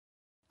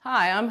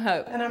Hi, I'm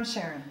Hope. And I'm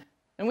Sharon.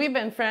 And we've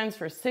been friends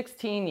for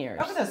 16 years.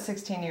 Over those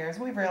 16 years,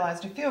 we've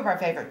realized a few of our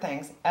favorite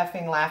things.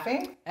 Effing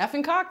laughing.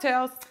 Effin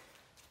cocktails.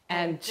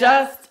 And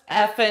just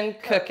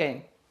effin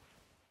cooking.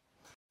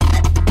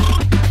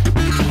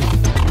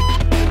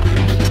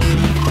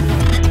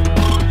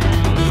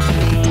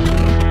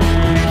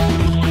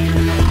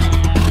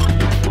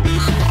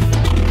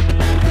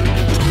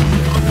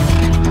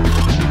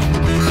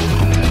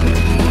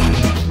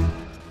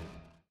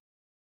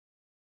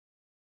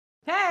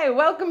 Hey,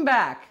 welcome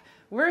back.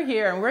 We're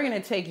here and we're going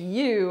to take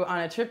you on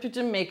a trip to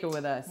Jamaica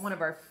with us. One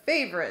of our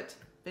favorite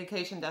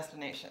vacation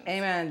destinations.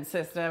 Amen,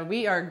 sister.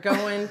 We are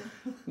going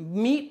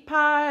meat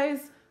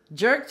pies,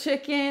 jerk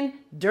chicken,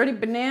 dirty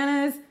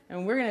bananas,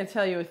 and we're going to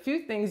tell you a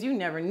few things you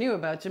never knew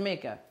about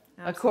Jamaica,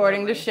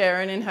 according to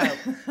Sharon and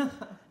Hope.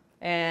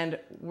 And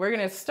we're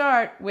going to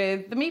start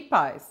with the meat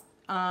pies.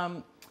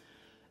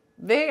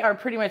 They are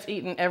pretty much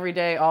eaten every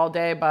day, all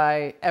day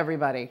by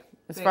everybody.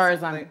 As far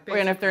as I'm,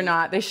 and if they're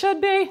not, they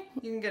should be.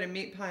 You can get a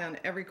meat pie on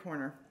every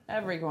corner.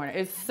 Every corner.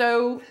 It's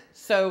so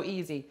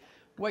easy.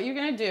 What you're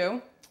going to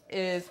do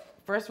is,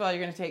 first of all,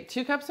 you're going to take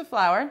 2 cups of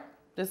flour.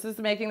 This is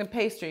making the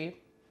pastry.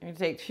 You're going to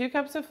take 2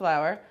 cups of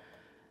flour.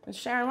 And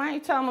Sharon, why don't you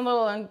tell them a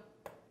little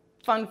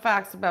fun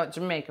facts about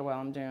Jamaica while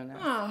I'm doing that?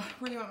 Oh,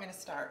 where do you want me to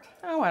start?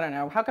 Oh, I don't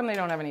know. How come they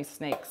don't have any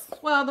snakes?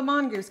 Well, the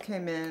mongoose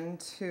came in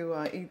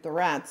to eat the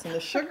rats in the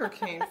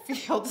sugarcane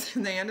fields,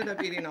 and they ended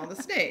up eating all the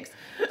snakes.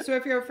 So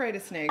if you're afraid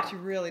of snakes, you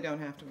really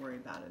don't have to worry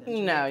about it in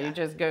Jamaica. No, you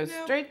just go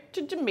straight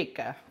to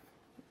Jamaica.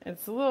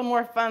 It's a little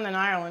more fun than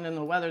Ireland, and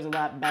the weather's a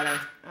lot better.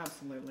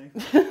 Absolutely.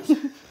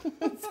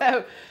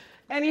 So,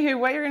 anywho,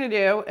 what you're going to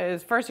do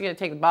is first you're going to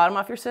take the bottom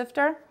off your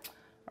sifter,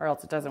 or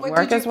else it doesn't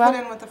work as well. What did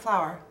you put in with the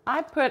flour?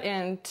 I put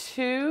in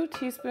 2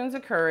 teaspoons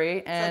of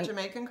curry. And is that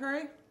Jamaican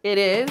curry? It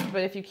is,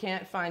 but if you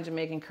can't find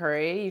Jamaican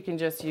curry, you can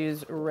just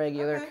use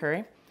regular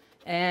curry.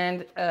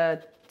 And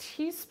 1.25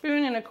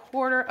 teaspoons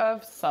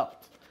of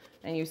salt.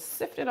 And you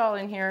sift it all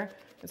in here.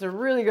 It's a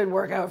really good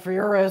workout for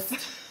your wrist.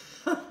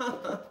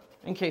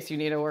 In case you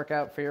need a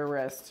workout for your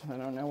wrist. I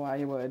don't know why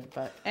you would,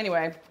 but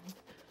anyway.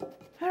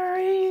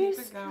 Hurry. Keep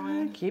it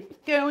going. Keep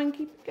it going,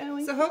 keep it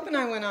going. So Hope and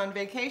I went on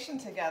vacation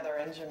together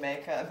in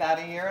Jamaica about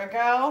a year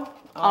ago.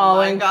 Oh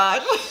my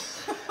gosh.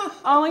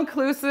 All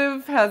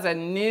Inclusive has a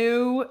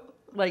new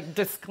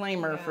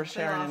disclaimer for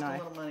Sharon and I.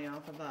 They lost a little money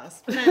off of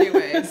us. But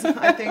anyways,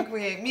 I think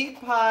we ate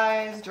meat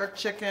pies, jerk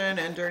chicken,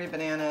 and dirty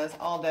bananas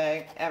all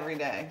day, every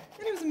day.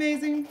 And it was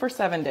amazing. For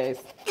 7 days.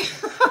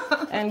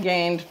 And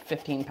gained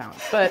 15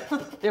 pounds, but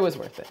it was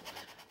worth it.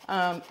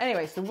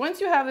 Anyway, so once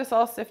you have this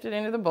all sifted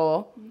into the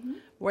bowl,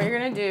 what you're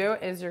going to do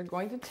is you're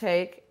going to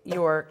take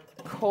your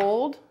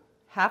cold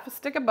half a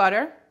stick of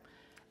butter.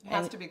 It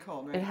has to be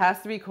cold, right? It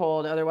has to be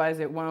cold, otherwise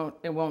it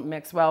won't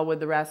mix well with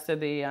the rest of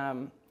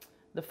the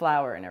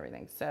flour and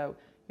everything. So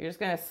you're just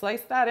going to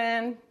slice that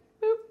in,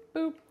 boop,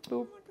 boop,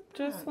 boop,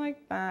 just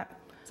like that.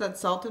 Is that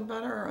salted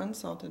butter or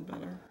unsalted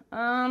butter?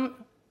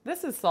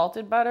 This is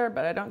salted butter,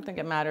 but I don't think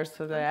it matters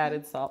to the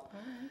added salt.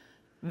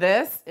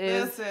 This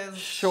is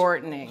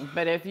shortening,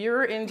 but if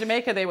you're in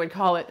Jamaica, they would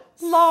call it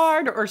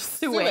lard or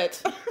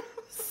suet.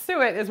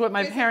 Suet is what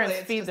my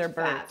parents feed their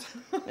birds.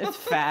 It's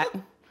fat.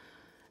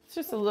 It's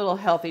just a little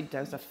healthy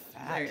dose of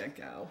fat. There you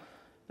go.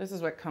 This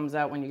is what comes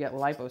out when you get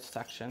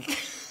liposuction.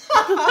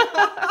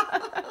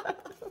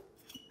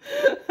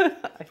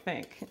 I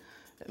think.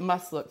 It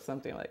must look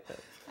something like this.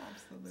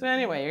 Absolutely. So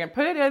anyway, you're going to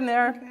put it in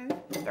there,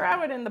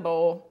 throw it in the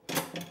bowl,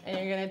 and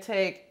you're going to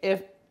take,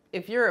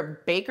 if you're a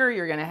baker,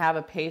 you're going to have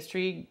a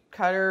pastry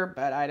cutter,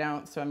 but I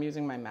don't, so I'm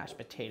using my mashed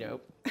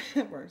potato.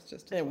 It works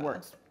just as well. It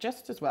works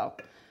just as well.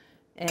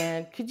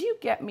 And could you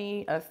get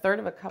me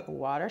 1/3 cup of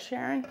water,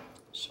 Sharon?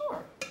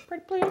 Sure.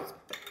 Pretty please.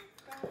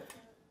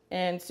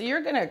 And so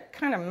you're going to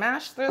kind of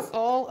mash this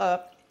all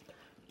up,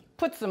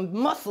 put some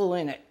muscle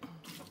in it.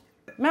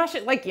 Mash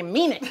it like you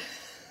mean it.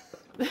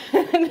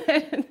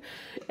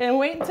 And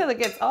wait until it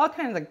gets all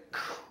kinds of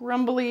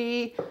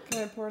crumbly.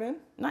 Can I pour it in?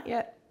 Not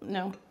yet,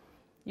 no.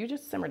 You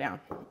just simmer down.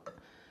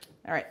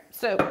 All right,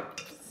 so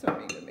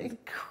mean to me. It's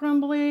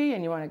crumbly,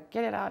 and you want to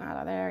get it out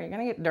of there. You're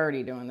gonna get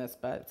dirty doing this,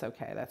 but it's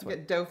okay. That's what.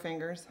 Get dough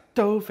fingers.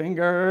 Dough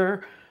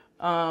finger.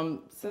 So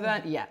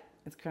that, yeah,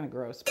 it's kind of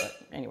gross, but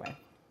anyway.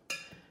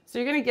 So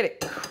you're gonna get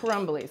it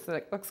crumbly, so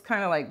it looks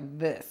kind of like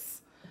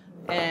this,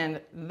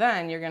 and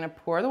then you're gonna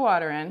pour the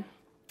water in,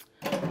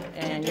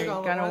 and you're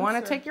gonna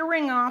want to take your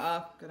ring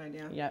off. Good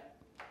idea. Yep.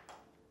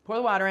 Pour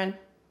the water in.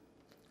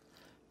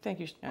 Thank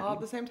you. All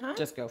at the same time?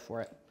 Just go for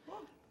it.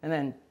 And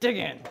then dig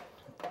in.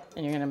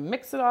 And you're going to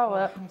mix it all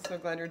up. I'm so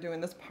glad you're doing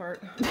this part.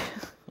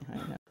 I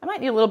know. I might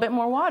need a little bit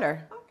more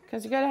water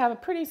because you got to have a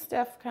pretty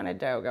stiff kind of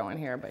dough going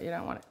here, but you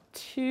don't want it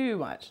too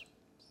much.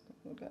 Just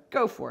a little bit.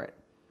 Go for it.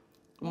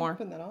 More.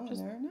 Put that all in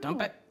there. No.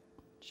 Dump it.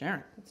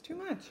 Sharon. It's too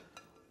much.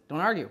 Don't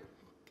argue.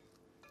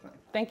 Fine.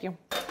 Thank you.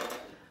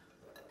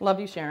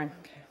 Love you, Sharon.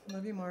 Okay.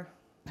 Love you more.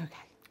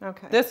 Okay.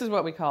 Okay. This is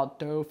what we call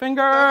dough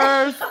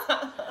fingers.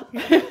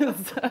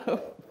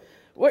 So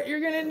what you're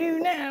going to do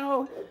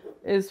now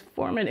is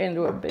form it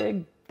into a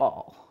big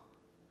ball.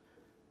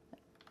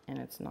 and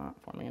it's not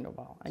forming into a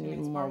ball. I Do you need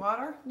need some more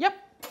water? Yep.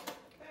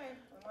 Okay.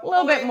 A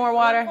little bit more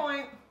water.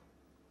 Point.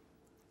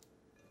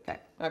 Okay.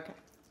 Okay.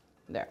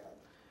 There.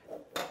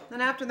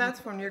 Then after that's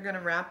formed, you're going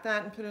to wrap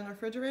that and put it in the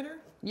refrigerator?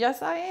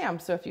 Yes, I am.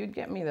 So if you'd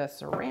get me the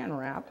saran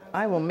wrap,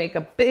 I will make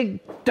a big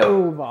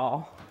dough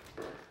ball.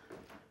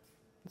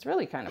 It's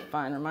really kind of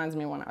fun. Reminds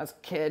me when I was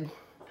a kid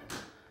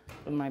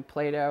with my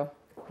Play-Doh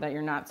that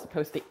you're not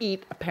supposed to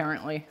eat,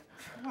 apparently.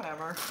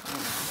 Whatever.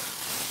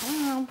 I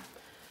don't know.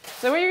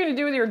 So what you're going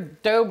to do with your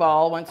dough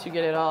ball, once you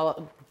get it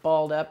all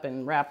balled up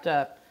and wrapped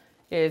up,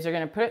 is you're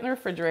going to put it in the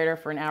refrigerator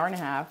for an hour and a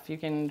half. You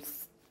can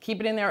keep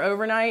it in there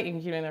overnight. You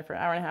can keep it in there for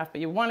an hour and a half,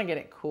 but you want to get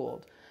it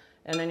cooled.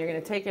 And then you're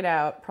going to take it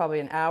out probably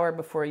an hour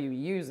before you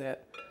use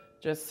it,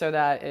 just so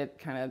that it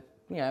kind of,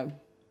 you know,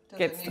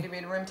 Does it need to be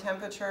at room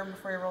temperature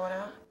before you roll it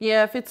out?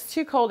 Yeah, if it's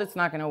too cold, it's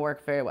not going to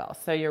work very well.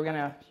 So you're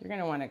gonna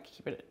want to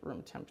keep it at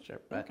room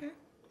temperature. But okay,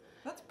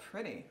 that's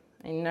pretty.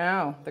 I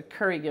know the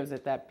curry gives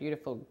it that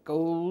beautiful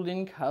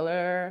golden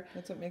color.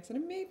 That's what makes it a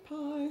meat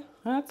pie.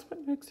 That's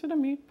what makes it a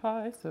meat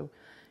pie. So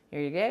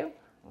here you go,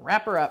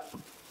 wrap her up,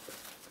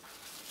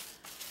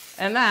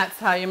 and that's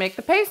how you make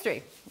the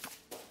pastry.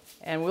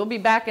 And we'll be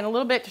back in a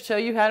little bit to show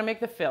you how to make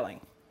the filling.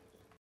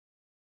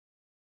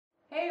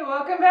 Hey,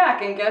 welcome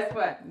back, and guess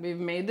what? We've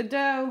made the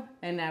dough,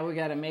 and now we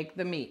gotta make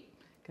the meat.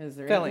 Because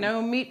there ain't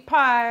no meat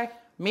pie,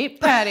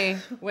 meat patty,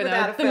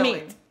 without the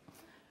meat.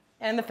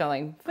 And the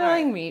filling.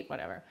 Filling, meat,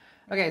 whatever.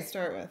 Okay,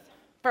 start with.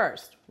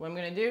 First, what I'm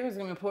gonna do is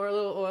I'm gonna pour a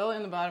little oil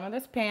in the bottom of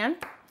this pan.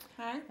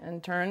 Okay.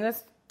 And turn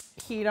this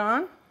heat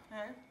on.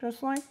 Okay.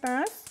 Just like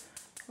this.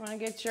 You wanna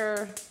get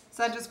your... Is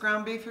that just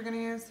ground beef you're gonna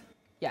use?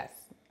 Yes.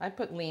 I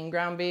put lean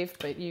ground beef,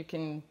 but you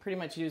can pretty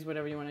much use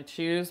whatever you want to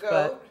choose. Goat.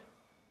 But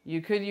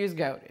you could use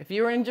goat. If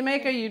you were in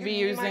Jamaica, you'd be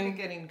using... You might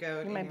be getting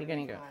goat. You might be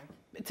getting goat.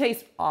 It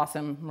tastes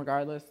awesome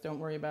regardless. Don't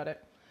worry about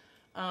it.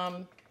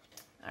 All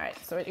right,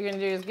 so what you're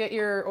going to do is get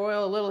your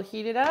oil a little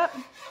heated up.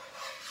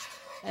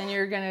 And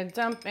you're going to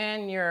dump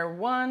in your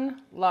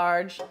one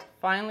large,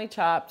 finely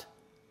chopped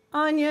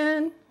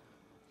onion.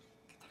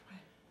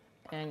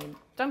 And you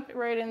dump it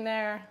right in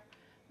there.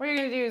 What you're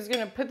going to do is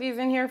going to put these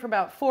in here for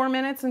about 4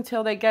 minutes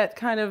until they get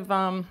kind of,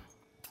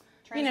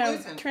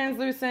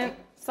 translucent,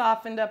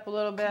 softened up a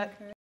little bit.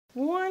 Okay.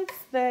 Once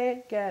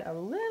they get a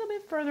little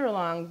bit further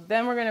along,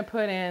 then we're going to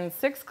put in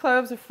 6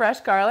 cloves of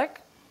fresh garlic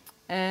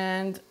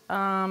and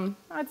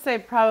I'd say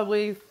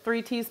probably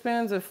 3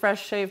 teaspoons of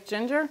fresh shaved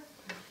ginger.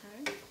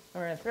 Okay.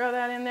 We're going to throw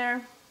that in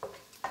there,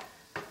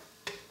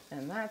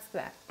 and that's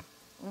that.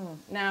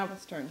 Now,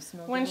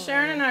 when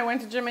Sharon and I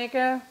went to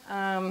Jamaica,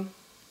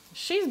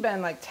 she's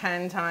been like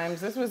 10 times.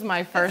 This was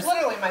my first. It's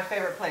literally my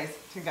favorite place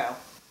to go.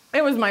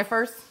 It was my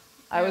first.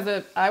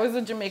 Yeah. I was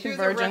a Jamaican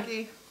virgin. A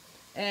rookie.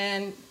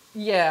 And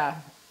yeah,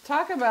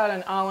 talk about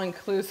an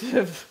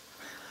all-inclusive.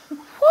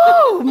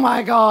 Whoa,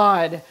 my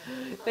God.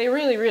 They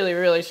really, really,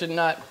 really should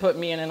not put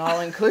me in an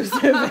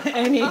all-inclusive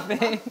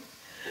anything.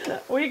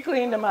 We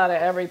cleaned them out of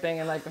everything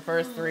in like the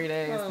first 3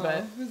 days, but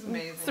it was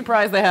amazing.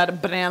 Surprised they had a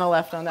banana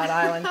left on that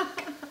island.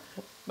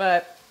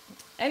 But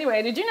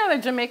anyway, did you know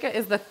that Jamaica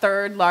is the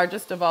 3rd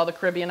largest of all the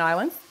Caribbean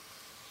islands?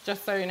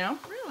 Just so you know.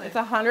 Really? It's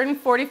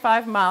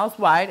 145 miles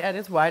wide at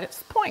its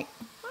widest point.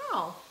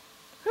 Wow.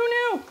 Who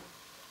knew?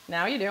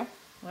 Now you do.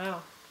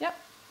 Wow. Yep.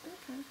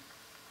 Okay.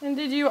 And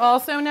did you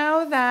also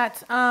know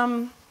that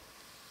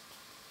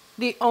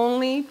the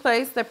only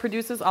place that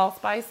produces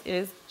allspice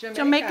is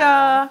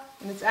Jamaica?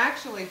 And it's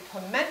actually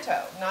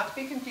pimento, not to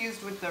be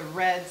confused with the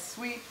red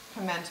sweet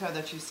pimento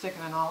that you stick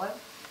in an olive.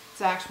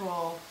 It's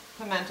actual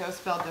pimento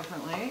spelled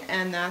differently,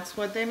 and that's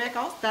what they make.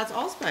 That's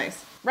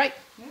allspice. Right.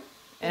 Yeah.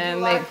 And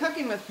do a lot of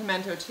cooking with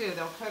pimento too.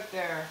 They'll cook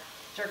their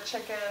jerk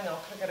chicken.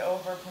 They'll cook it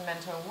over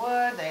pimento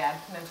wood. They add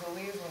pimento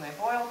leaves when they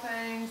boil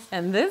things.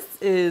 And this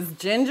is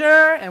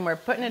ginger, and we're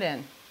putting it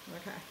in.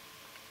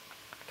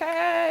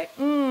 Okay.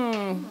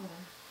 Okay.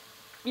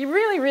 You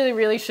really, really,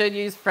 really should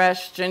use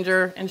fresh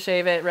ginger and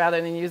shave it rather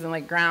than using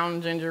like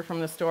ground ginger from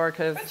the store,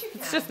 because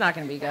it's just not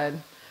going to be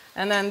good.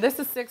 And then this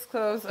is 6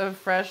 cloves of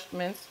fresh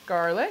minced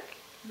garlic.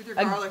 With your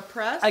garlic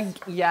press?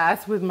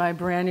 Yes, with my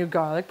brand new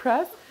garlic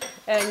press.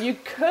 And you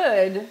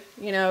could,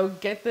 you know,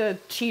 get the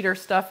cheater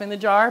stuff in the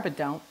jar, but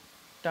don't.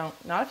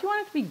 Not if you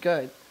want it to be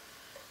good.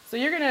 So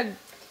you're going to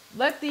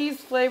let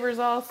these flavors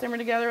all simmer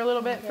together a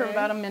little bit for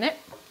about a minute.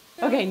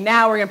 Okay,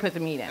 now we're going to put the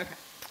meat in. Okay.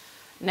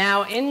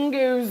 Now in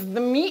goes the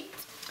meat.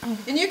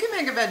 And you can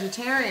make a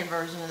vegetarian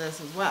version of this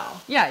as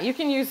well. Yeah, you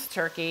can use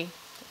turkey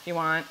if you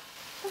want.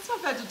 That's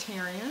not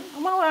vegetarian.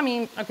 Well, I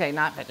mean, okay,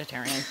 not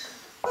vegetarian.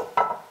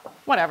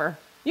 Whatever.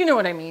 You know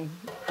what I mean.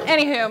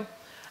 Anywho,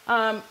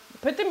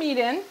 put the meat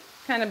in,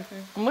 kind of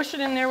mush it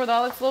in there with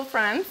all its little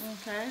friends.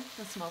 Okay,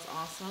 that smells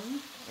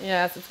awesome.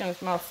 Yes, it's going to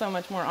smell so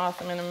much more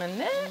awesome in a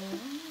minute.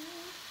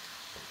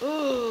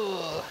 Ooh.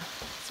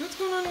 So what's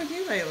going on with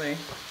you lately?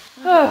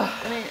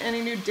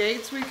 Any new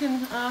dates we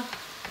can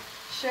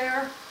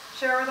share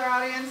with our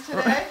audience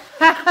today?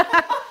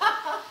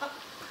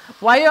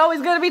 Why you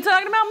always gonna be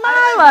talking about my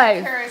I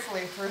life?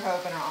 Vicariously through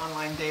Hope in our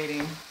online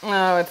dating.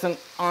 Oh, it's an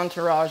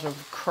entourage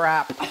of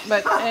crap.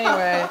 But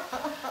anyway,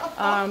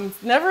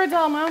 never a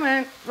dull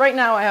moment. Right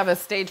now I have a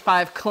stage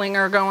 5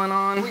 clinger going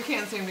on. We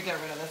can't seem to get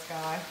rid of this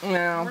guy.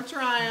 No. We're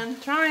trying.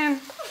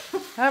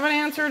 Haven't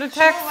answered a She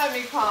text. won't let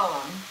me call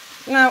him.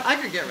 No. I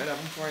could get rid of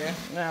him for you.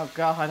 Oh,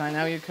 God, I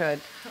know you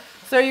could.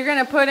 So you're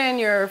going to put in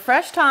your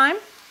fresh thyme.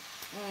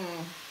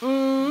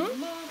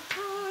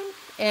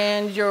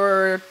 And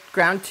your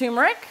ground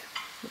turmeric.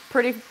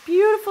 Pretty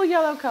beautiful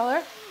yellow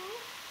color.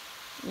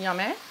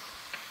 Yummy.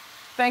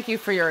 Thank you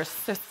for your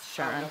assist,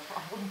 Sharon. No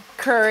problem.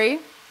 Curry.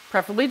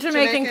 Preferably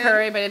Jamaican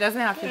curry, but it doesn't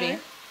have to be.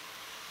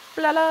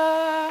 Blah,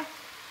 blah.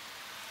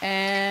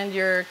 And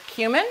your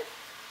cumin.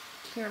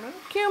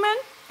 Cumin.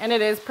 And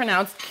it is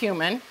pronounced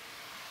cumin.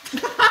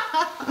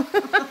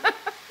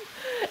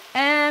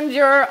 And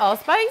your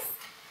allspice.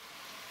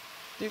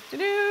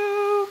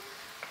 Doo-doo-doo.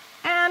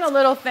 And a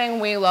little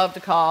thing we love to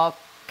call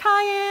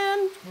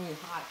cayenne. Ooh,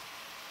 hot.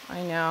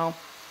 I know.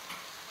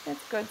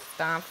 It's good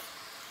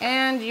stuff.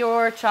 And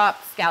your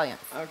chopped scallions.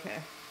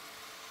 Okay.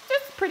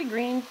 Just pretty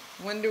green.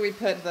 When do we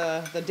put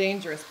the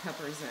dangerous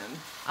peppers in?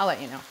 I'll let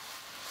you know.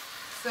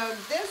 So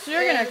this So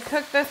you're going to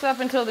cook this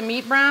up until the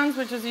meat browns,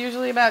 which is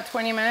usually about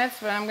 20 minutes,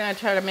 but I'm going to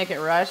try to make it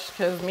rush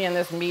because me and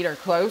this meat are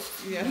close.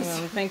 Yes. And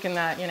I'm thinking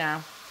that, you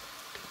know,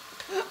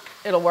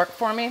 it'll work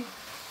for me.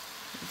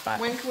 But,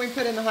 when can we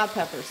put in the hot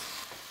peppers?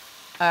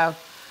 why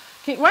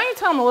don't you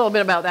tell them a little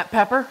bit about that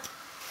pepper?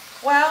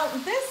 Well,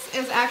 this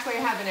is actually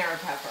a habanero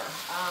pepper.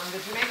 The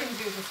Jamaicans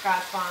use the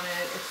Scotch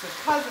bonnet. It's a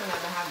cousin of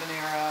the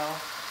habanero.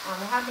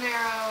 The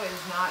habanero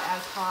is not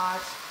as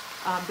hot,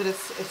 but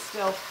it's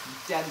still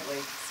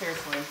deadly.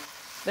 Seriously.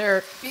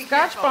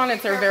 Scotch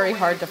bonnets are very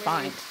hard to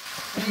find.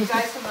 When you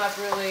dice them up,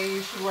 really,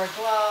 you should wear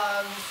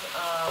gloves,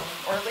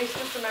 or at least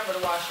just remember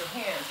to wash your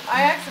hands.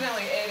 I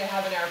accidentally ate a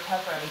habanero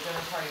pepper at a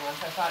dinner party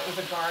once. I thought it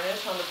was a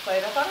garnish on the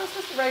plate. I thought it was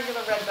just a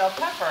regular red bell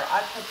pepper.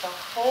 I put the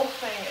whole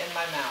thing in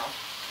my mouth.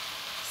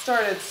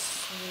 Started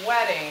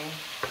sweating,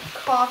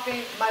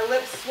 coughing. My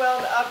lips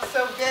swelled up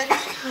so big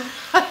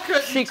I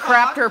couldn't She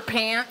talk. crapped her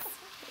pants.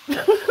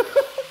 That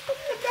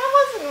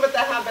wasn't with the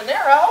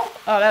habanero.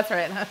 Oh, that's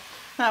right.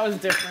 That was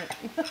different.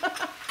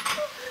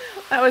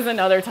 That was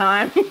another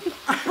time.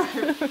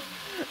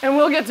 And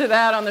we'll get to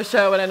that on the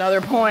show at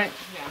another point.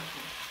 Yeah.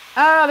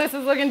 Oh, this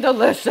is looking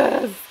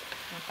delicious.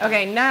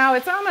 Okay, now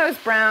it's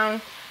almost brown,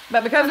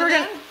 but because we're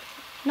going to...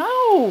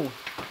 No.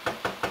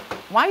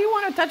 Why do you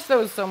want to touch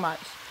those so much?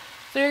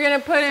 So you're going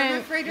to put in... I'm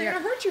afraid you're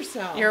going to hurt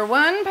yourself. Your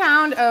 1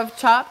 pound of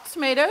chopped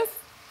tomatoes.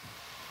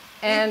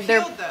 And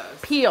they're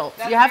peeled.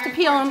 That's you have to very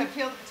peel them. important. To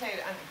peel the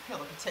potato. I mean, peel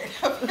the potato.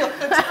 Peel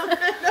the tomato.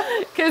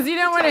 Because you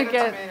don't want to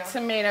get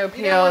tomato peels.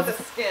 You don't want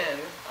the skin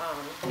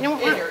in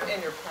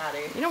your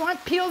patty. You don't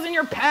want peels in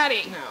your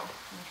patty.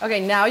 No. Okay,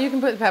 now you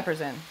can put the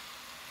peppers in.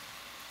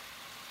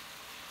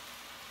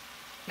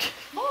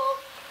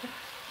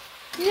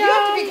 You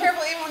have to be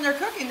careful even when they're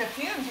cooking. The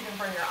fumes, you can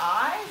burn your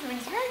eyes. I mean,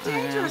 it's very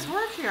dangerous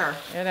work here.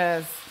 It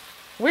is.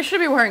 We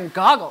should be wearing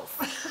goggles.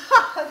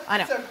 I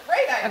know. It's a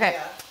great idea. Okay.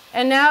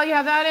 And now you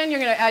have that in. You're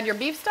going to add your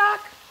beef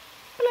stock.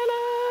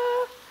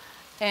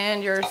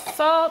 And your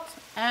salt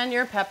and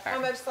your pepper.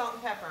 How much salt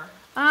and pepper?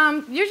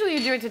 Usually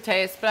you do it to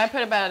taste, but I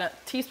put about 1.5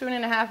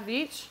 teaspoons of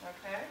each.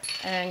 Okay.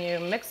 And you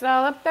mix it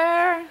all up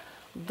there.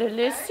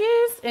 Delicious.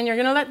 Okay. And you're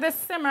going to let this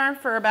simmer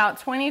for about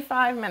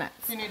 25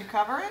 minutes. Do you need to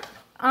cover it?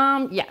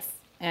 Yes.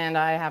 And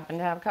I happen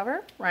to have a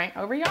cover right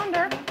over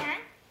yonder.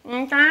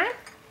 Okay.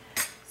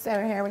 So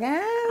here we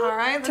go. All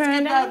right, let's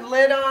get that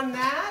lid on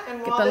that.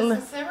 And while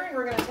this is simmering,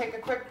 we're going to take a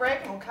quick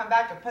break and we'll come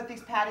back to put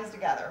these patties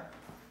together.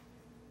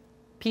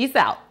 Peace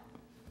out.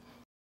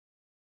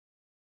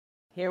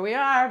 Here we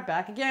are,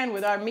 back again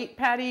with our meat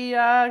patty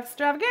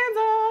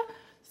extravaganza.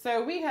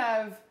 So we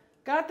have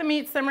got the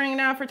meat simmering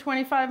now for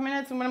 25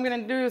 minutes, and what I'm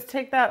going to do is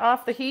take that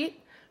off the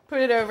heat,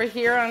 put it over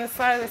here on the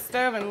side of the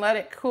stove, and let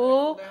it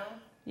cool.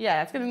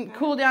 Yeah, it's going to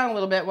cool down a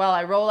little bit while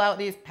I roll out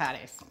these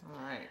patties.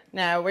 All right.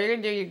 Now, what you're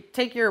going to do, you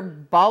take your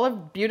ball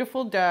of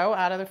beautiful dough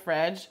out of the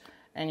fridge,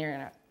 and you're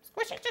going to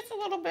squish it just a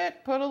little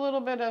bit, put a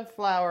little bit of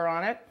flour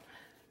on it,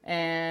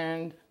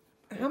 and...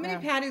 How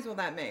many patties will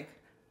that make?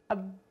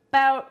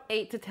 About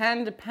 8 to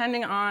 10,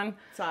 depending on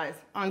size.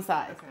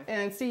 Okay.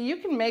 And see, you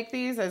can make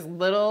these as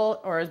little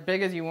or as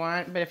big as you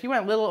want, but if you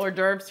want little hors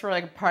d'oeuvres for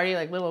like a party,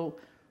 like little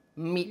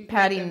meat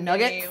patty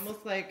nuggets.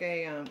 Almost like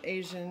a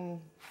Asian...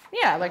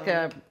 Yeah, like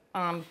a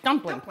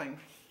dumpling.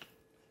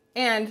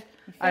 And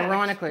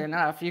ironically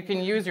enough, you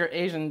can use your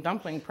Asian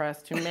dumpling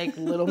press to make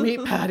little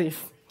meat patties.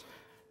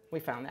 We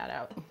found that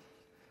out.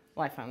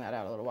 Well, I found that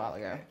out a little while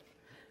ago.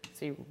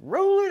 So you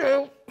roll it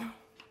out.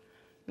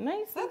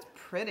 Nice. That's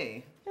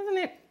pretty. Isn't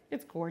it?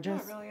 It's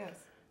gorgeous. Yeah, it really is.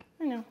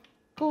 I know.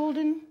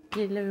 Golden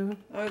yellow.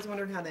 I always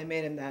wondered how they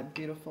made him that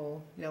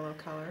beautiful yellow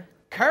color.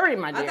 Curry,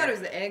 my dear. I thought it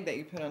was the egg that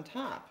you put on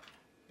top.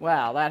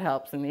 Well, that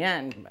helps in the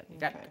end, but you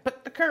got to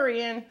put the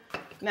curry in.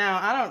 Now,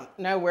 I don't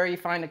know where you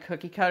find a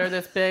cookie cutter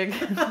this big.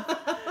 So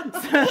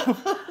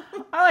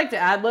I like to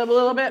ad-lib a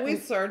little bit. We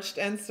searched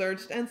and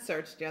searched and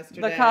searched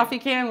yesterday. The coffee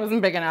can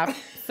wasn't big enough,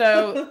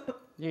 so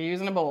you're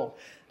using a bowl.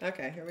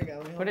 Okay, here we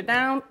go. Put it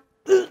down,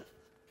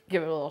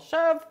 give it a little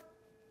shove,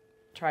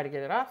 try to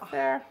get it off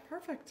there.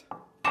 Perfect.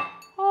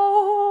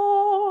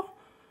 Oh,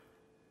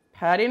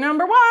 patty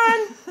number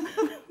 1.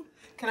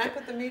 Can I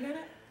put the meat in it?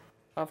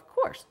 Of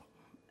course.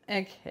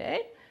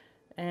 Okay,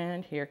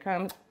 and here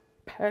comes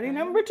patty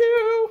number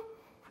 2.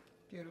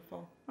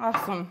 Beautiful.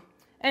 Awesome.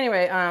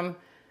 Anyway,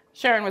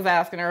 Sharon was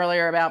asking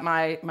earlier about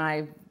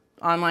my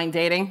online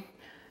dating,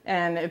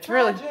 and it's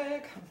Tragic.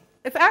 really,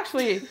 it's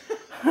actually,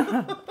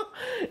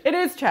 it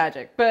is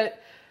tragic,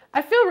 but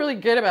I feel really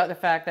good about the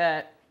fact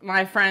that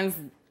my friends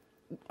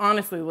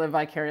honestly live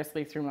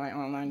vicariously through my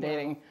online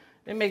dating.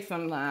 It makes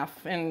them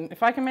laugh, and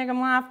if I can make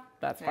them laugh,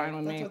 that's fine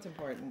with me. That's what's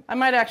important. I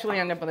might actually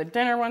end up with a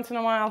dinner once in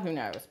a while, who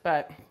knows,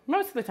 but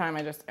most of the time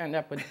I just end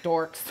up with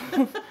dorks.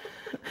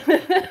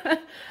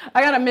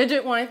 I got a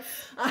midget once.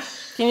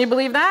 Can you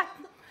believe that?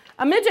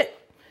 A midget.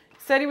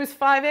 Said he was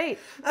 5'8".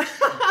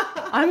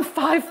 I'm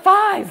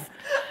 5'5".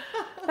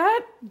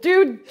 That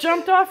dude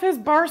jumped off his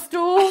bar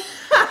stool,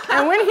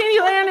 and when he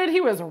landed,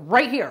 he was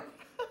right here.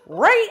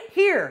 Right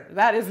here.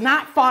 That is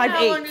not 5'8".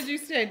 How long did you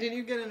stay? Didn't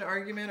you get in an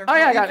argument? Or Oh,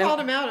 yeah, I you got called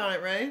him out on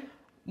it, right?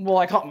 Well,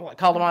 I called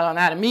him out on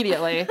that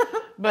immediately.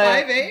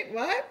 But 5'8"?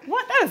 What?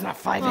 What? That is not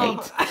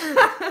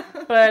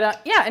 5'8".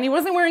 But yeah, and he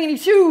wasn't wearing any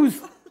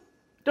shoes.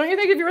 Don't you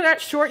think if you were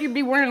that short, you'd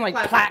be wearing like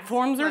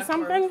platforms or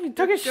something? He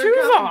took his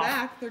shoes off.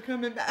 Back. They're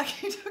coming back.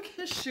 He took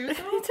his shoes off.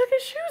 He took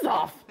his shoes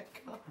off. Oh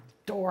my God.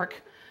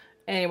 Dork.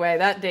 Anyway,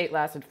 that date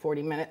lasted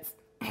 40 minutes.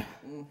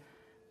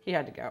 He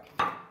had to go.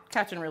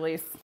 Catch and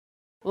release.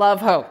 Love,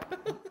 hope.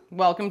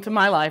 Welcome to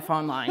my life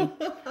online.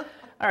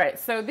 All right,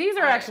 so these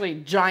are actually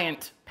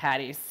giant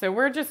patties. So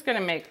we're just gonna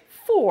make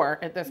 4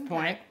 at this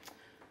point.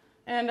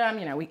 And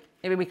you know,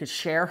 maybe we could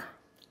share,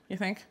 you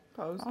think?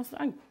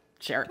 I'd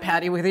share a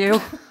patty with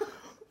you.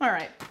 All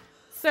right,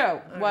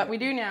 so what we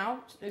do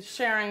now is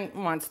Sharon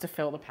wants to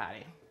fill the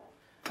patty.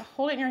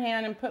 Hold it in your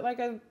hand and put like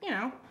a, you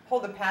know.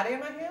 Hold the patty in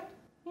my hand?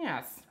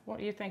 Yes. What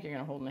do you think you're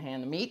gonna hold in the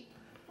hand? The meat?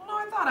 Well, no,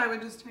 I thought I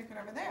would just take it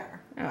over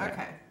there.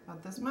 Okay,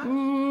 about this much?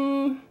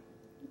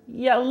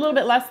 Yeah, a little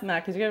bit less than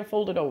that because you're gonna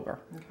fold it over.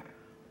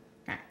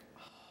 Okay.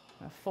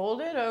 Now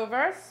fold it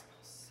over.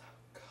 So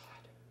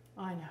good.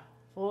 I know.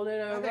 Fold it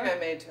over. I think I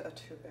made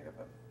too big of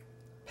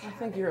a I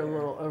think you're a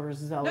little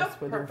overzealous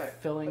with your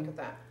filling. Look at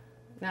that.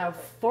 Now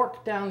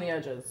fork down the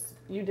edges.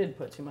 You did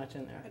put too much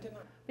in there. I did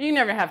not. You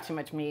never have too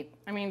much meat.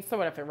 I mean, so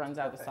what if it runs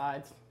out the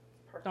sides?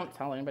 Perfect. Don't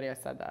tell anybody I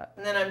said that.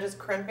 And then I'm just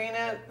crimping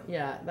it.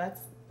 Yeah,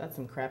 that's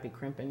some crappy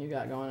crimping you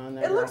got going on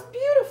there. It looks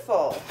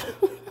beautiful.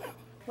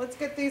 Let's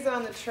get these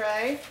on the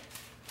tray.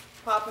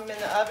 Pop them in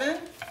the oven.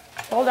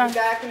 Hold We'll on. be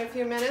back in a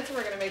few minutes and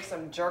we're gonna make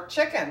some jerk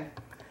chicken.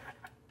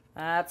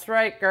 That's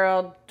right,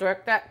 girl.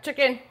 Jerk that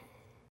chicken.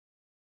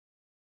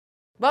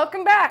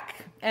 Welcome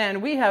back.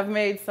 And we have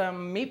made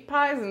some meat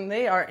pies and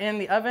they are in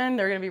the oven.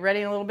 They're gonna be ready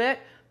in a little bit.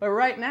 But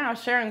right now,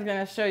 Sharon's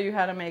gonna show you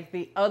how to make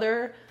the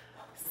other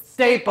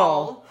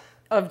staple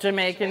of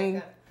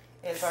Jamaican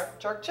is our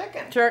jerk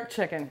chicken. Jerk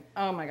chicken.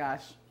 Oh my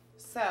gosh.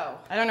 So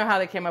I don't know how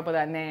they came up with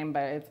that name,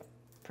 but it's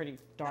pretty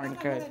darn I don't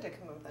know good. how they did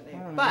come up with that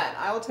name. But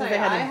I will tell you, They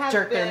had to I have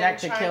jerk their been neck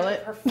to trying kill to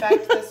it.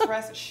 perfect this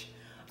recipe.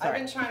 I've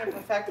been trying to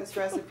perfect this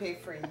recipe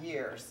for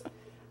years.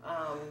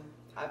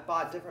 I've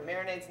bought different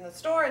marinades in the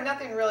store, and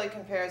nothing really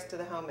compares to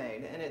the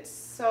homemade. And it's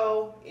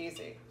so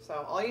easy.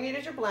 So all you need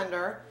is your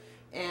blender,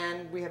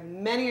 and we have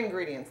many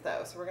ingredients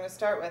though. So we're going to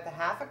start with a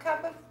 1/2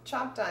 cup of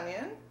chopped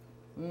onion.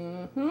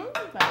 That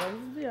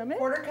was yummy.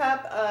 1/4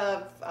 cup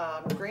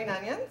of green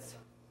onions.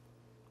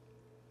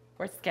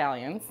 Or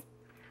scallions,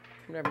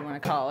 whatever you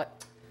want to call it.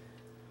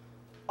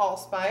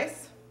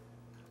 Allspice.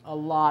 A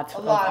lot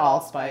of allspice.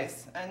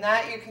 allspice. And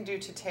that you can do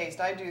to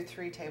taste. I do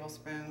 3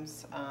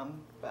 tablespoons,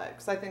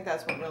 because I think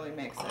that's what really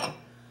makes it.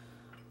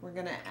 We're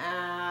gonna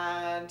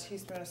add a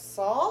teaspoon of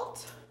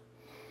salt.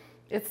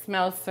 It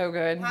smells so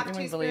good. You Half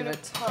wouldn't teaspoon believe of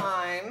it.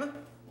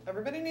 thyme.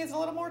 Everybody needs a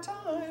little more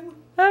thyme.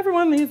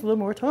 Everyone needs a little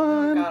more We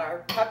time. got our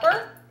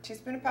pepper,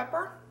 teaspoon of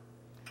pepper.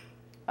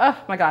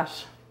 Oh my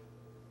gosh.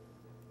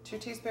 2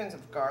 teaspoons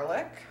of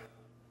garlic.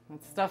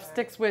 That stuff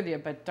sticks with you,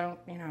 but don't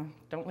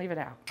leave it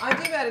out. I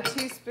do add a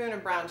teaspoon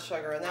of brown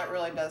sugar, and that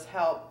really does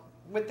help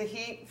with the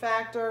heat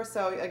factor.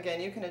 So again,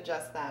 you can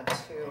adjust that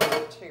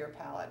to your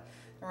palate.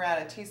 We're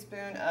at a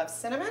teaspoon of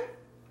cinnamon,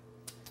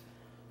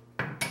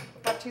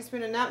 1/2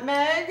 teaspoon of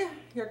nutmeg.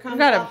 Here comes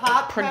the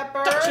hot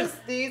peppers.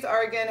 These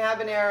are again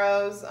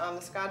habaneros. The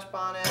Scotch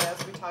bonnet,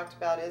 as we talked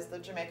about, is the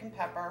Jamaican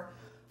pepper,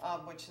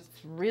 which is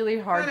Really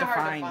hard to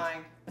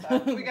find. So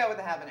we go with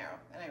the habanero.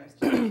 Anyways,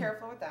 just be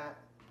careful with that.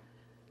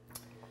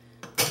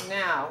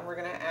 Now we're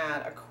gonna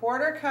add a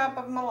 1/4 cup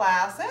of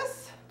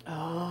molasses.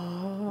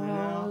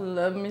 Oh,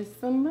 love me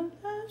some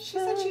molasses. She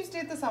said she used to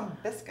eat this on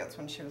biscuits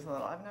when she was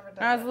little. I've never done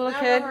that. As a little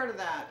never kid. heard of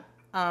that.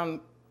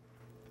 Um,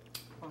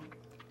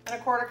 And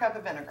a 1/4 cup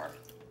of vinegar.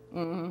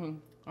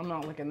 I'm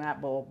not licking that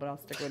bowl, but I'll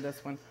stick with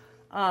this one.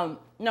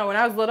 No, when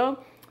I was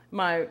little,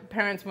 my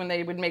parents, when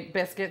they would make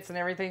biscuits and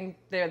everything,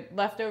 they had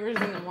leftovers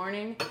in the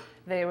morning.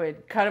 They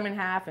would cut them in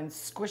half and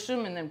squish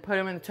them and then put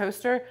them in the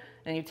toaster.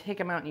 And you take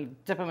them out and you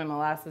dip them in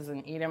molasses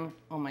and eat them.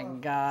 Oh my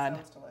God.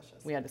 Sounds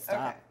delicious. We had to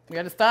stop. Okay. We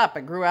had to stop.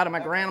 I grew out of my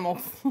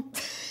granimals.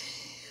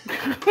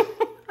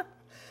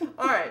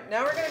 All right,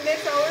 now we're gonna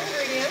mix all our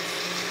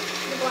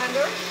ingredients in the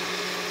blender.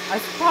 I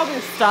should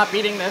probably stop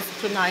eating this,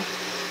 shouldn't I?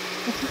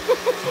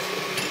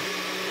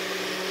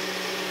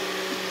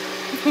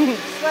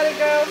 Just let it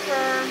go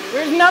for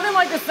There's nothing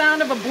like the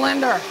sound of a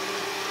blender.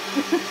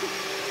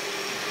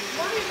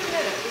 not even a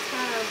minute. Just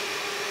kind of.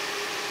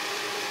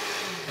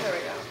 There we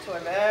go. Till I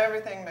have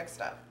everything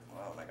mixed up.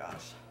 Oh my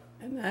gosh.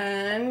 And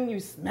then you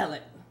smell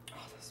it. Oh,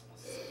 this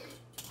smells so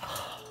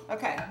good.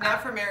 Okay, now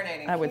for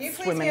marinating. I would Can you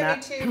please swim in give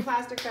that. me 2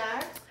 plastic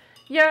bags?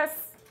 Yes,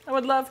 I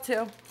would love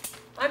to.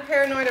 I'm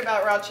paranoid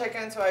about raw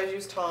chicken, so I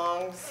use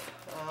tongs.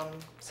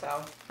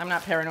 So. I'm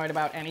not paranoid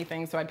about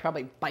anything, so I'd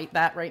probably bite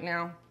that right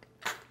now.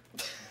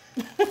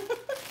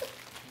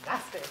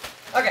 Nasty.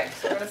 Okay,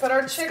 so we're gonna put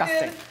our chicken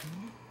Disgusting.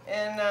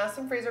 in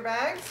some freezer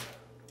bags.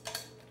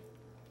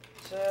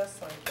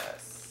 Just like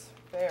this.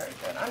 Very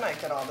good. I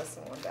might get all this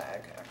in one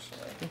bag,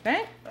 actually. You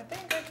think? I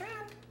think I can.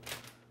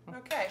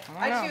 Okay,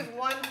 I don't I know. choose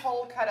one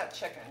whole cut up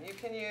chicken. You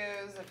can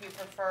use, if you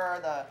prefer,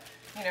 the,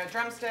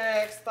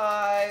 drumsticks,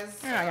 thighs.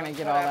 You're not gonna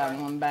get all that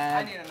in one I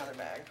bag. need another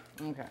bag.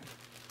 Okay,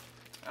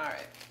 All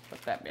right.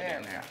 put that bit There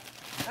in we there.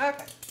 go.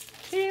 Okay.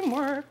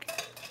 Teamwork.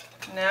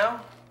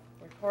 Now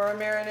we pour our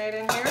marinade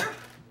in here.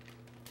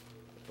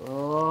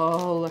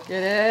 Oh, look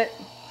at it.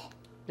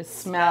 The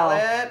smell.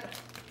 Smell it.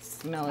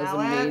 Smell is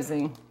Smell it.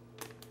 amazing.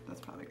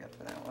 That's probably good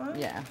for that one.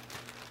 Yeah.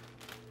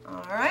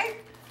 All right.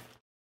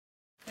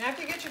 Now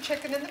after you get your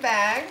chicken in the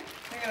bag,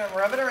 you're gonna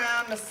rub it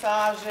around,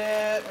 massage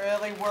it,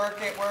 really work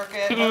it, work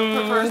it. Who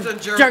prefers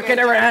to jerk it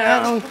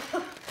around.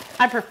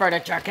 I prefer to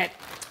jerk it.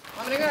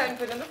 I'm gonna go ahead and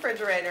put it in the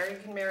refrigerator. You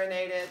can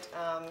marinate it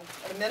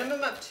at a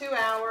minimum of 2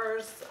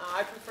 hours.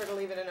 I prefer to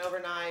leave it in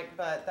overnight,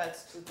 but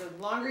the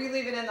longer you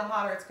leave it in, the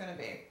hotter it's gonna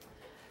be.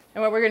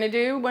 And what we're gonna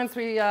do once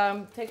we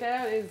take it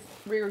out is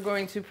we're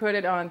going to put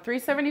it on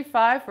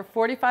 375 for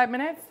 45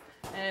 minutes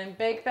and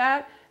bake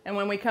that. And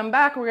when we come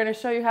back, we're gonna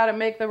show you how to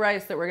make the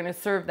rice that we're gonna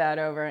serve that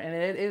over. And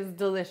it is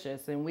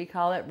delicious, and we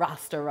call it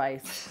Rasta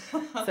rice.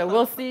 So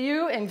we'll see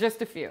you in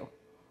just a few.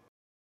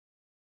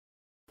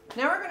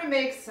 Now we're gonna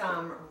make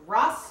some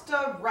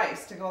Rasta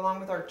rice to go along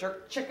with our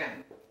jerk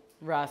chicken.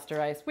 Rasta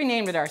rice. We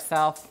named it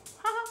ourselves.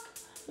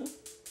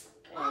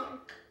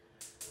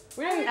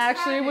 We didn't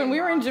actually, when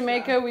we were in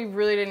Jamaica, we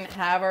really didn't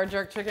have our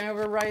jerk chicken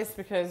over rice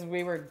because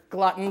we were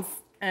gluttons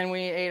and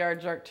we ate our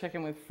jerk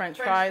chicken with French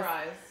fries.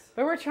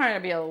 But we're trying to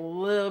be a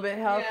little bit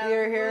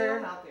healthier here. A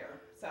little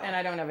healthier. So. And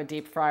I don't have a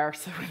deep fryer,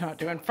 so we're not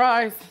doing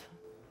fries.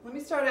 Let me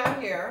start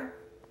out here.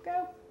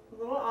 Go. A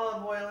little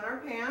olive oil in our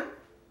pan.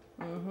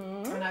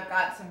 Mm-hmm. And I've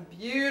got some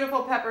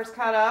beautiful peppers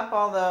cut up,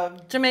 all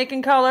the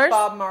Jamaican colors.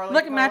 Bob Marley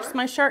Look, it colors. matches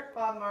my shirt.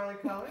 Bob Marley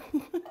color.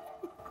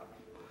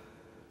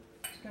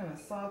 Just gonna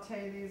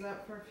saute these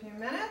up for a few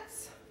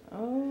minutes.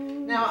 Oh.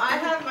 Now I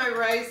have my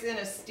rice in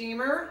a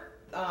steamer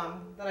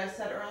that I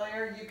said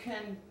earlier. You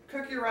can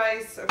cook your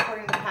rice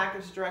according to the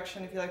package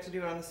direction if you like to do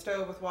it on the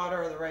stove with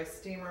water or the rice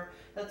steamer.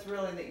 That's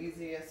really the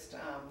easiest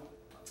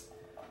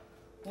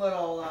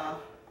little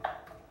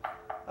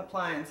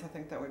appliance I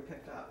think that we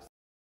picked up.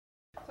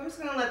 So I'm just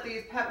going to let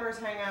these peppers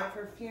hang out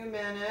for a few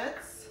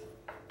minutes.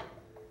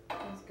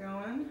 It's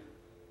going.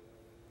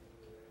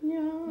 Yeah.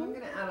 I'm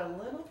going to add a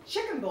little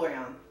chicken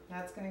bouillon.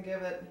 That's going to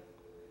give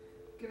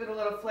it a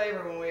little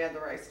flavor when we add the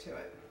rice to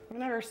it. I've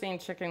never seen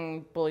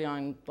chicken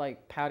bouillon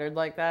like powdered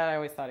like that. I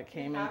always thought it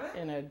came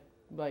in a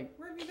like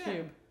Where have you cube.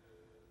 been?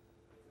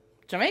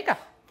 Jamaica.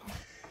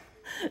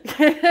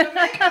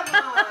 Jamaica,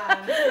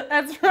 man.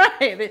 That's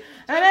right.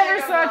 I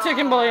never saw Jamaica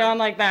chicken man. bouillon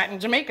like that in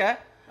Jamaica.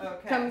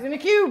 Okay. Comes in a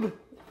cube.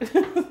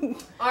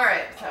 All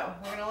right, so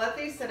we're going to let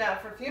these sit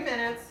out for a few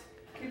minutes,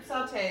 keep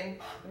sauteing,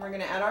 and we're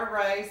going to add our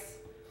rice.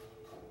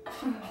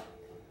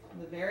 At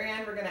the very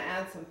end, we're going to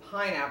add some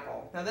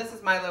pineapple. Now, this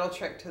is my little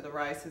trick to the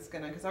rice. It's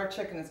going to, because our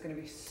chicken is going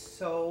to be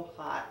so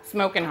hot.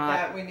 Smoking hot.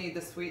 That we need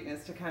the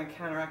sweetness to kind of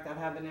counteract that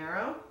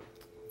habanero.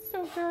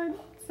 So good.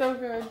 So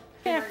good.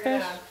 We're Catfish.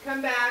 going to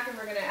come back and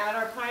we're going to add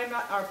our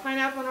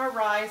pineapple and our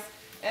rice.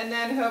 And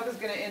then Hope is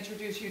going to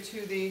introduce you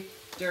to the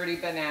dirty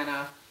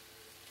banana.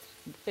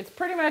 It's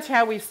pretty much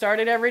how we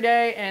started every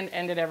day and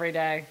ended every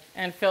day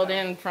and filled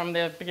in from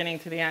the beginning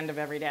to the end of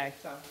every day.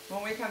 So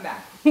when we come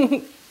back.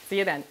 See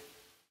you then.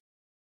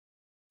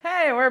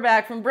 Hey, we're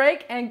back from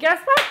break, and guess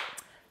what?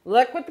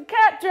 Look what the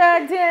cat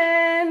dragged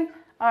in.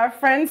 Our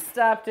friends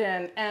stopped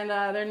in, and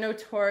they're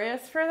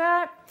notorious for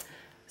that.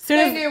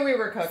 They knew we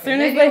were cooking.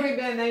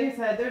 They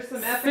said, there's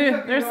some effing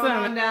cooking going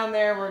on down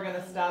there. We're going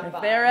to stop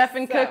by. They're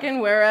effing cooking.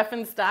 We're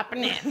effing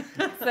stopping in.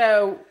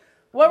 So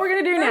what we're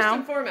going to do now. First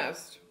and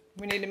foremost,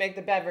 we need to make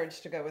the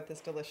beverage to go with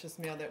this delicious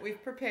meal that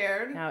we've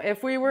prepared. Now,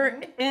 if we were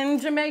in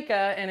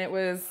Jamaica and it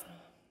was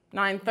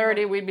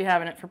 9:30, we'd be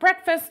having it for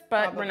breakfast,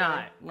 but Probably. we're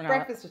not.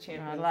 Breakfast of We're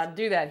champions. not allowed to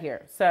do that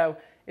here. So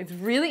it's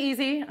really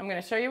easy. I'm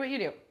going to show you what you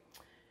do.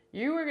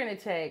 you are gonna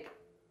take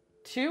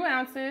 2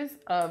 ounces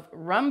of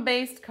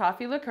rum-based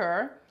coffee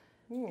liqueur.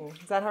 Ooh,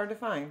 is that hard to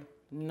find?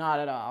 Not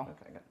at all.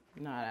 Okay,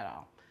 good. Not at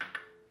all.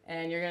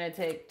 And you're gonna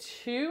take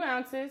 2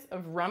 ounces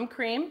of rum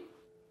cream.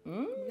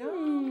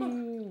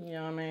 Yum.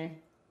 Yummy.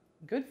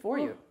 Good for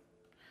you,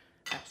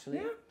 actually.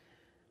 Yeah.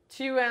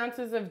 2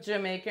 ounces of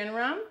Jamaican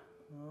rum.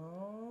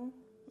 Oh.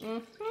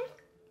 Delicious.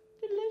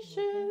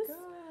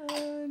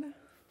 Good.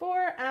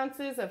 4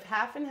 ounces of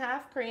half and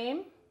half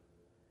cream.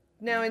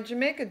 Now in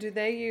Jamaica,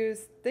 they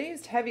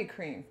used heavy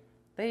cream.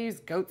 They use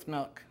goat's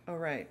milk. Oh,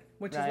 right.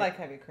 Which Right. is like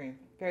heavy cream.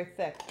 Very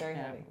thick, very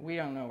Yeah, heavy. we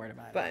don't know where to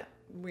buy But that.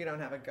 we don't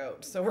have a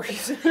goat, so we're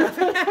using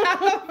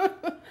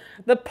half.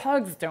 The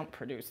pugs don't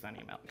produce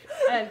any milk.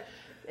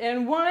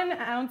 And 1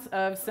 ounce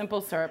of simple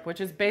syrup,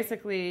 which is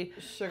basically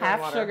Sugar and half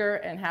water. sugar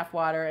and half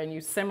water, and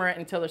you simmer it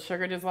until the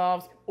sugar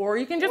dissolves, or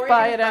you can just Or you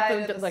buy can it at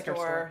buy the liquor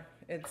store.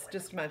 It's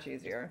just much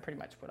easier. Pretty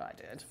much what I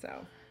did.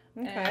 So,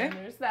 And okay.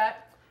 there's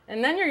that.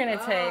 And then you're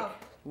gonna take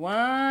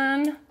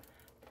 1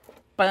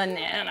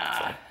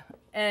 banana.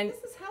 And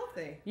This is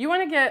healthy. you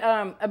wanna get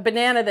a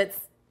banana that's,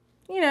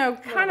 you know,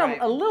 kind of ripe.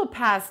 a little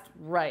past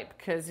ripe,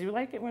 because you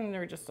like it when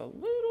they're just a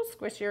little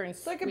squishier and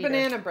It's like sweeter. a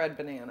banana bread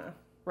banana.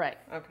 Right.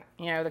 Okay.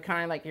 You know, the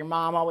kind like your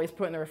mom always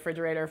put in the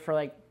refrigerator for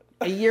like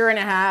a year and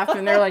a half,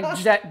 and they're like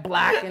jet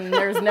black, and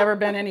there's never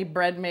been any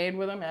bread made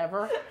with them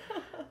ever.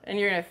 And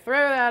you're gonna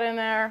throw that in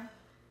there.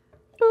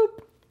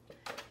 Boop.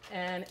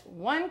 And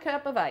 1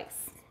 cup of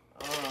ice.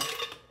 Oh.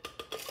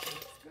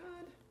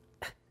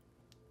 That's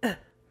good.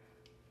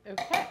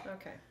 Okay.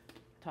 Okay.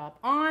 Top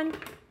on.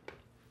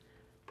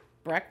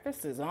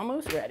 Breakfast is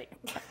almost ready.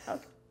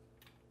 Okay.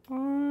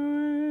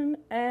 On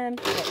and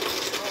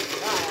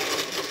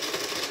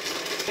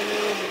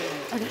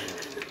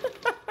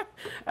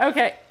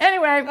okay.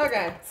 Anyway.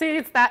 Okay. See,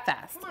 it's that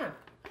fast. Come on.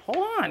 Hold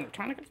on. I'm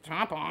trying to get the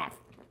top off.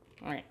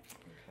 All right.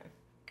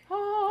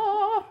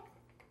 Okay.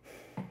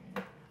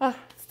 Oh,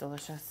 it's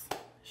delicious.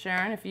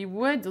 Sharon, if you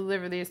would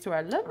deliver these to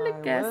our lovely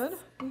I guests.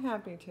 would be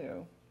happy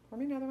to. Pour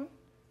me another one.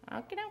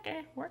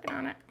 Okay. Working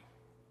on it.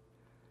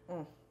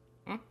 Mm.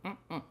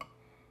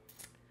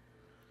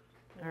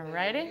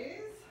 Alrighty.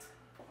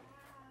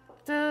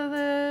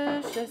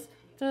 Delicious.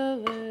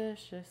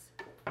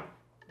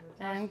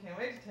 And Can't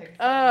wait to take some of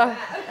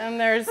that. and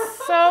there's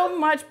so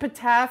much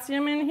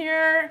potassium in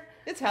here.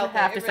 It's healthy.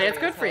 I have to It say it's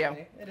really good is for you.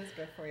 healthy. It is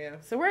good for you.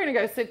 So we're gonna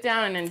go sit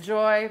down and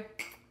enjoy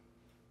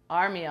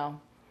our meal.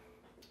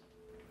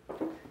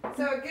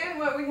 So again,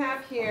 what we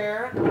have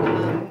here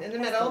in the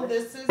middle,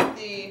 this is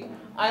the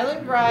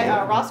island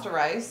Rasta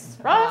rice.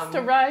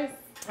 Rasta rice.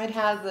 It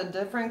has the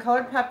different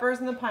colored peppers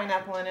and the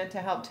pineapple in it to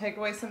help take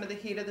away some of the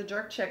heat of the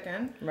jerk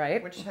chicken,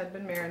 Right. which had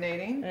been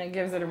marinating. And it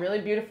gives it a really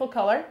beautiful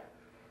color.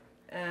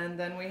 And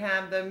then we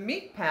have the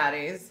meat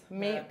patties.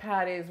 Meat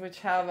patties, which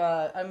have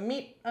a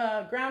meat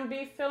ground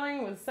beef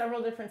filling with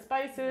several different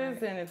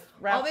spices, and it's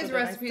wrapped All these with a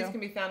nice recipes dough. can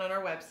be found on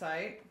our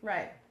website.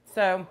 Right.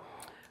 So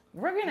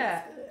we're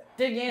gonna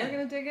dig in. We're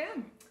gonna dig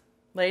in.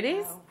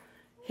 Ladies,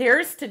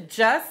 here's to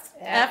just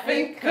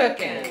effing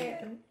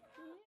cooking.